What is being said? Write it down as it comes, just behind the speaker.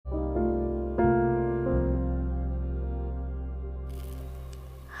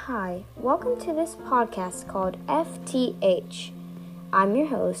Hi, welcome to this podcast called FTH. I'm your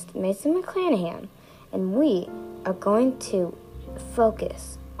host, Mason McClanahan, and we are going to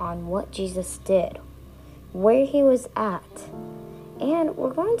focus on what Jesus did, where he was at, and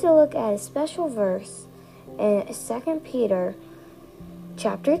we're going to look at a special verse in 2 Peter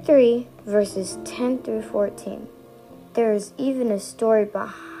chapter 3, verses 10 through 14. There is even a story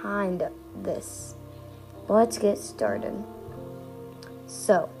behind this. Let's get started.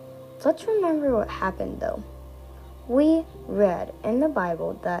 So, let's remember what happened though. We read in the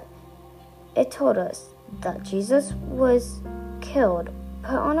Bible that it told us that Jesus was killed,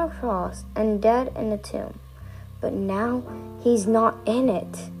 put on a cross, and dead in a tomb. But now he's not in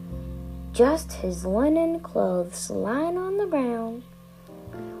it. Just his linen clothes lying on the ground.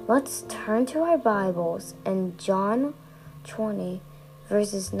 Let's turn to our Bibles in John 20,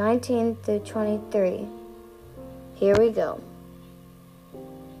 verses 19 through 23. Here we go.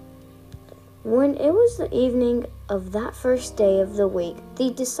 When it was the evening of that first day of the week, the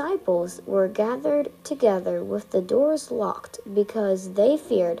disciples were gathered together with the doors locked because they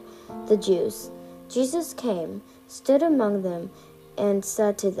feared the Jews. Jesus came, stood among them, and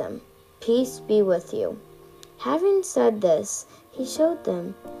said to them, "Peace be with you." Having said this, he showed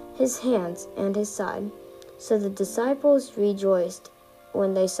them his hands and his side. So the disciples rejoiced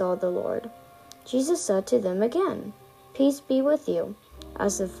when they saw the Lord. Jesus said to them again, "Peace be with you.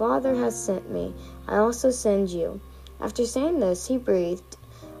 As the Father has sent me, I also send you." After saying this, he breathed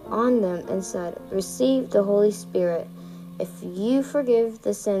on them and said, "Receive the Holy Spirit. If you forgive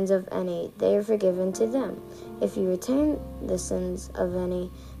the sins of any, they are forgiven to them. If you retain the sins of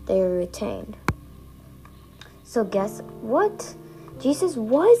any, they are retained." So guess what? Jesus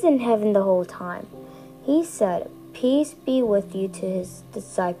was in heaven the whole time. He said, "Peace be with you" to his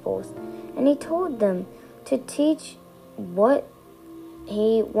disciples, and he told them to teach what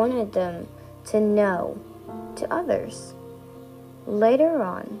he wanted them to know to others. Later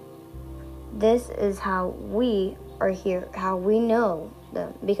on, this is how we are here, how we know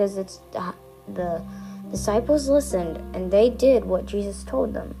them, because it's the disciples listened and they did what Jesus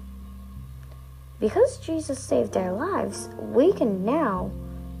told them. Because Jesus saved our lives, we can now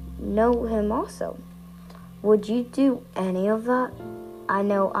know him also. Would you do any of that? I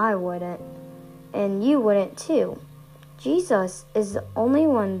know I wouldn't, and you wouldn't too. Jesus is the only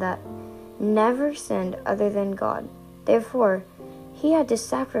one that never sinned other than God. Therefore, he had to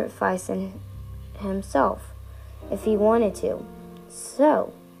sacrifice himself if he wanted to.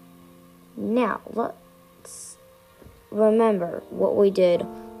 So, now let's remember what we did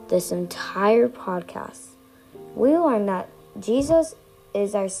this entire podcast. We learned that Jesus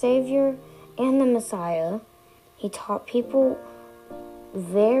is our Savior and the Messiah. He taught people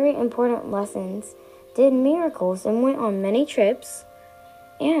very important lessons, did miracles, and went on many trips.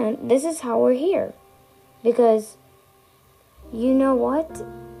 And this is how we're here. Because, you know what?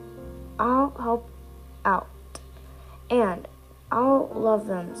 I'll help out. And I'll love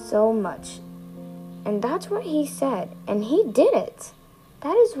them so much. And that's what he said. And he did it.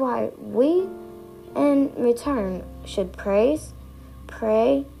 That is why we, in return, should praise,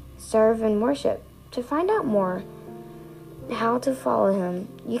 pray, serve, and worship. To find out more how to follow him,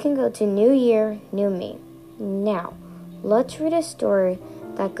 you can go to New Year, New Me. Now, let's read a story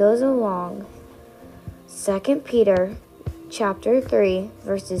that goes along 2 Peter chapter 3,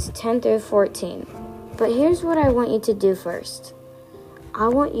 verses 10 through 14. But here's what I want you to do first. I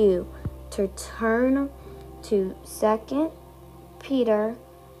want you to turn to 2 Peter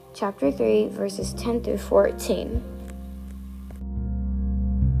chapter 3, verses 10 through 14.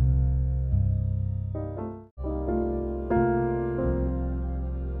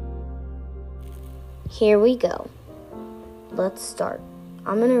 Here we go. Let's start.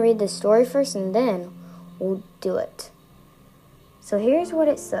 I'm going to read the story first and then we'll do it. So here's what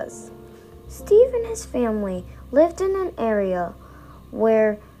it says. Steve and his family lived in an area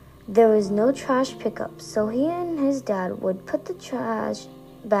where there was no trash pickup, so he and his dad would put the trash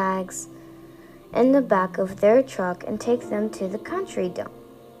bags in the back of their truck and take them to the country dump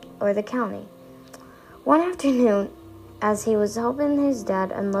or the county. One afternoon, as he was helping his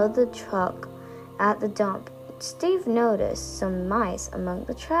dad unload the truck at the dump, Steve noticed some mice among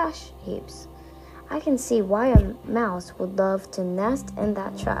the trash heaps. "I can see why a mouse would love to nest in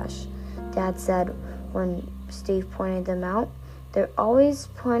that trash," Dad said when Steve pointed them out. "There's always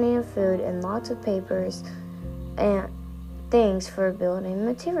plenty of food and lots of papers and things for building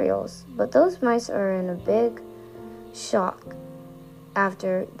materials. But those mice are in a big shock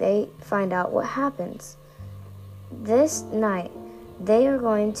after they find out what happens. This night, they are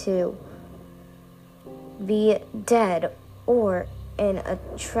going to be dead or in a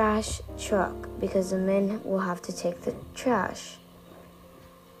trash truck because the men will have to take the trash.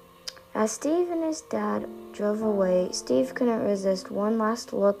 As Steve and his dad drove away, Steve couldn't resist one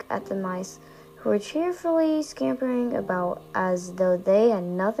last look at the mice who were cheerfully scampering about as though they had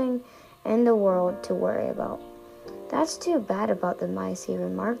nothing in the world to worry about. "That's too bad about the mice," he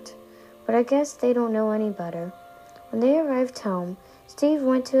remarked, "but I guess they don't know any better." When they arrived home, Steve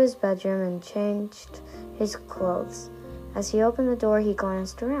went to his bedroom and changed his clothes. As he opened the door, he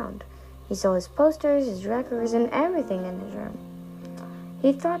glanced around. He saw his posters, his records, and everything in his room.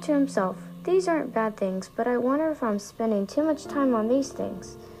 He thought to himself, "These aren't bad things, but I wonder if I'm spending too much time on these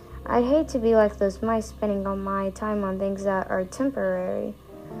things. I'd hate to be like those mice spending all my time on things that are temporary.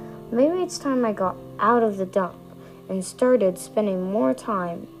 Maybe it's time I got out of the dump and started spending more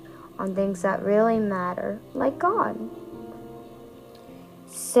time on things that really matter, like God."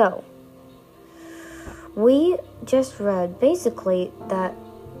 So, we just read basically that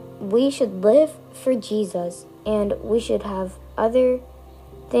we should live for Jesus and we should have other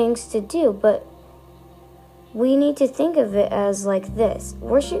things to do, but we need to think of it as like this.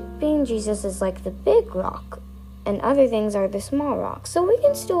 Worshiping Jesus is like the big rock, and other things are the small rocks. So we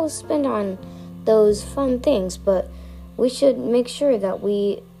can still spend on those fun things, but we should make sure that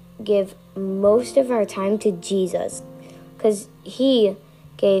we give most of our time to Jesus, because He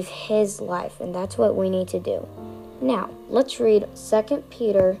gave His life, and that's what we need to do. Now, let's read 2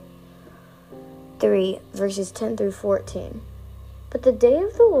 Peter 3, verses 10 through 14. "But the day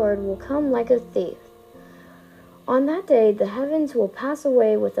of the Lord will come like a thief. On that day, the heavens will pass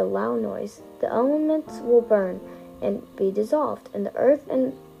away with a loud noise. The elements will burn and be dissolved, and the earth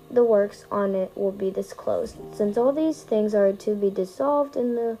and the works on it will be disclosed. Since all these things are to be dissolved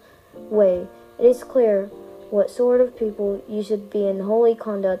in the way, it is clear what sort of people you should be in holy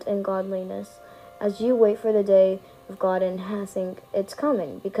conduct and godliness, as you wait for the day of God and hasten its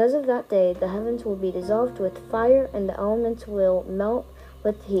coming. Because of that day, the heavens will be dissolved with fire, and the elements will melt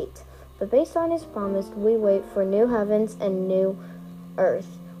with heat. But based on His promise, we wait for new heavens and new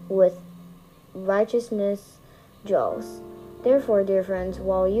earth with righteousness dwells. Therefore, dear friends,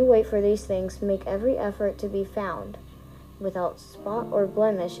 while you wait for these things, make every effort to be found without spot or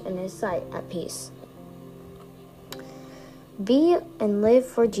blemish in His sight, at peace." Be and live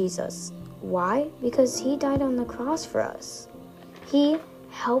for Jesus. Why? Because He died on the cross for us. He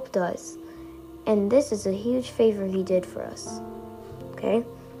helped us, and this is a huge favor He did for us. Okay?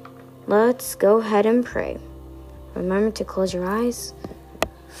 Let's go ahead and pray. Remember to close your eyes,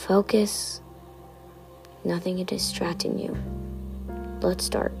 focus, nothing is distracting you. Let's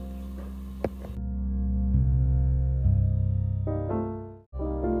start.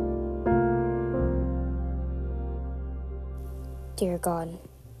 Dear God,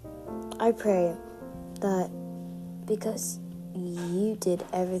 I pray that because You did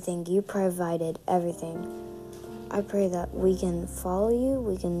everything, You provided everything, I pray that we can follow You,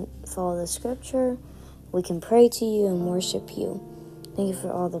 we can follow the scripture, we can pray to You and worship You. Thank You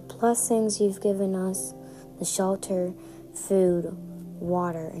for all the blessings You've given us, the shelter, food,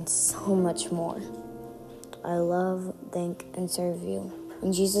 water, and so much more. I love, thank, and serve You.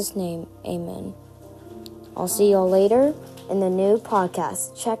 In Jesus' name, amen. I'll see y'all later in the new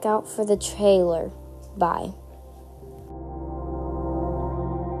podcast. Check out for the trailer. Bye.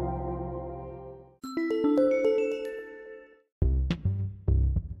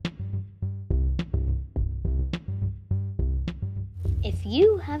 If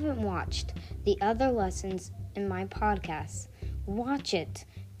you haven't watched the other lessons in my podcast, watch it.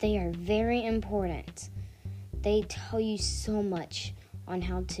 They are very important. They tell you so much on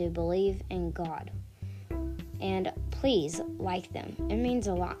how to believe in God. And please like them. It means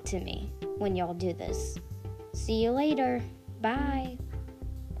a lot to me when y'all do this. See you later. Bye.